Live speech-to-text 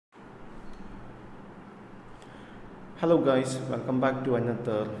Hello guys, welcome back to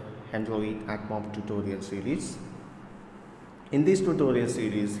another Android AdMob tutorial series. In this tutorial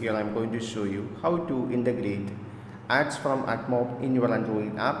series, here I am going to show you how to integrate ads from AdMob in your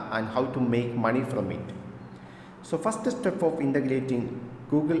Android app and how to make money from it. So first step of integrating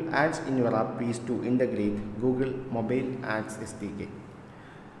Google Ads in your app is to integrate Google Mobile Ads SDK.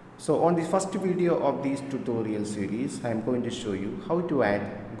 So on the first video of this tutorial series, I am going to show you how to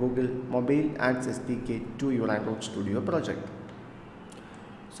add Google Mobile Ads SDK to your Android Studio project.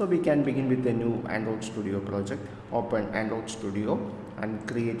 So we can begin with a new Android Studio project. Open Android Studio and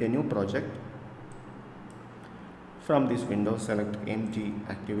create a new project. From this window, select empty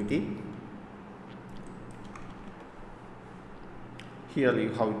activity. Here you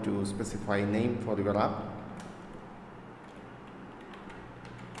have to specify name for your app.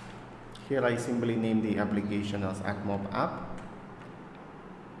 Here I simply name the application as AdMob app.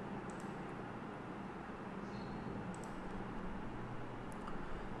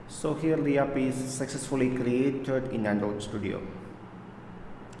 So here the app is successfully created in Android Studio.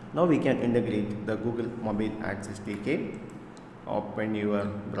 Now we can integrate the Google Mobile Ads SDK. Open your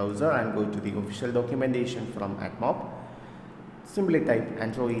browser and go to the official documentation from AdMob. Simply type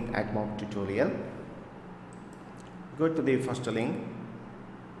Android AdMob tutorial. Go to the first link.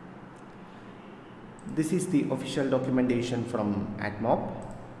 This is the official documentation from AdMob.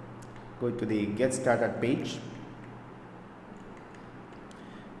 Go to the Get Started page.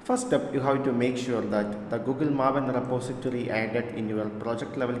 First step, you have to make sure that the Google Maven repository added in your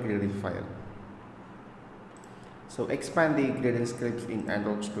project level Gradle file. So expand the Gradle scripts in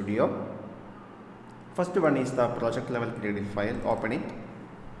Android Studio. First one is the project level Gradle file. Open it.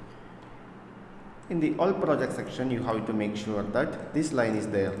 In the all project section, you have to make sure that this line is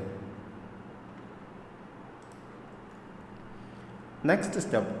there. Next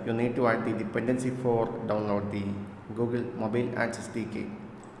step, you need to add the dependency for download the Google Mobile Ads SDK.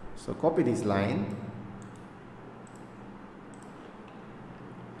 So copy this line.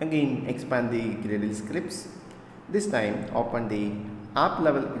 Again expand the Gradle scripts. This time open the app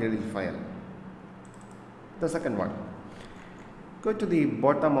level Gradle file. The second one. Go to the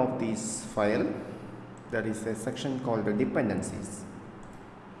bottom of this file. There is a section called the dependencies.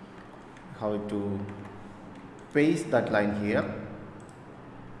 How to paste that line here.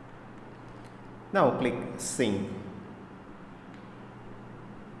 Now click sync.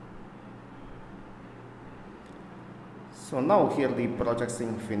 So now here the project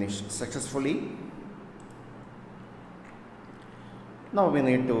sync finished successfully. Now we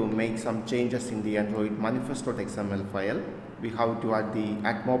need to make some changes in the Android manifest.xml file. We have to add the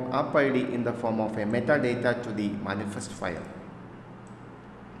AdMob app ID in the form of a metadata to the manifest file.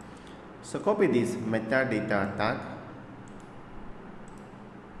 So copy this metadata tag.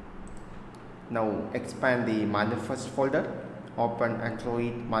 Now expand the manifest folder. Open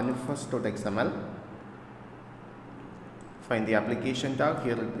Android manifest.xml. Find the application tag.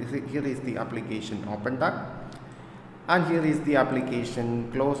 Here is the application open tag, and here is the application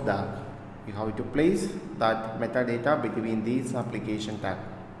close tag. You have to place that metadata between these application tag.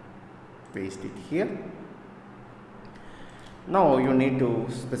 Paste it here. Now you need to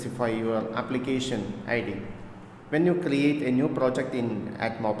specify your application ID. When you create a new project in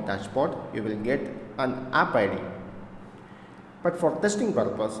AdMob dashboard, you will get an app ID. But for testing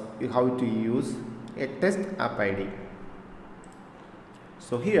purpose, you have to use a test app ID.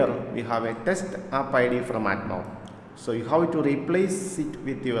 So here we have a test app ID from AdMob. So you have to replace it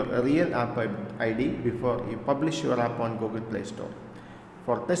with your real app ID before you publish your app on Google Play Store.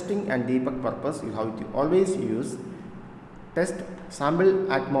 For testing and debug purpose, you have to always use test sample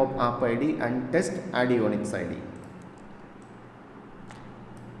AdMob app ID and test AdOnix ID.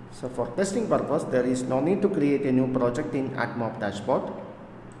 So for testing purpose, there is no need to create a new project in AdMob dashboard.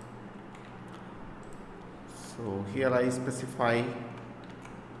 So here I specify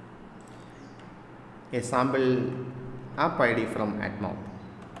a sample app ID from AdMob.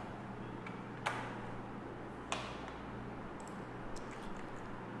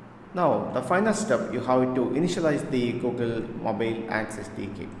 Now the final step, you have to initialize the Google Mobile Ads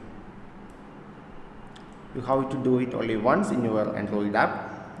SDK. You have to do it only once in your Android app.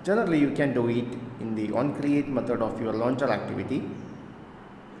 Generally you can do it in the onCreate method of your launcher activity.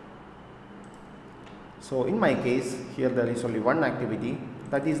 So in my case, here there is only one activity,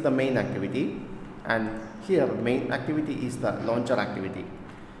 that is the main activity. And here main activity is the launcher activity.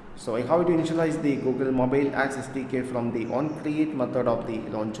 So I have to initialize the Google Mobile Ads SDK from the onCreate method of the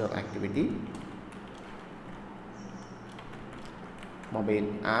launcher activity. Mobile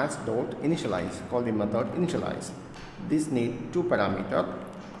ads.initialize, call the method initialize. This needs two parameters.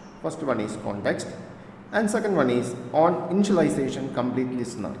 First one is context. And second one is on initialization complete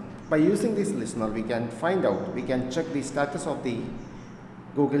listener. By using this listener, we can find out, we can check the status of the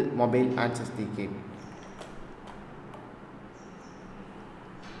Google Mobile Ads SDK.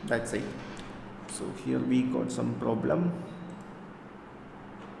 That's it. So here we got some problem.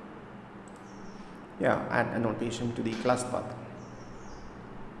 Yeah, add annotation to the class path.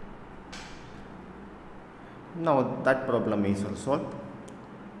 Now that problem is solved.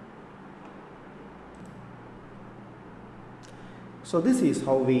 So this is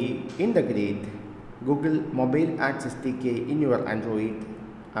how we integrate Google Mobile Ads SDK in your Android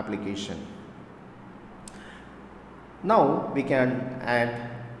application. Now we can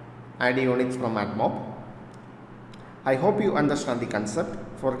add units from AdMob. I hope you understand the concept.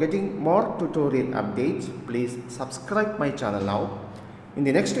 For getting more tutorial updates, please subscribe my channel now. In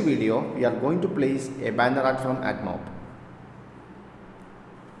the next video, we are going to place a banner ad from AdMob.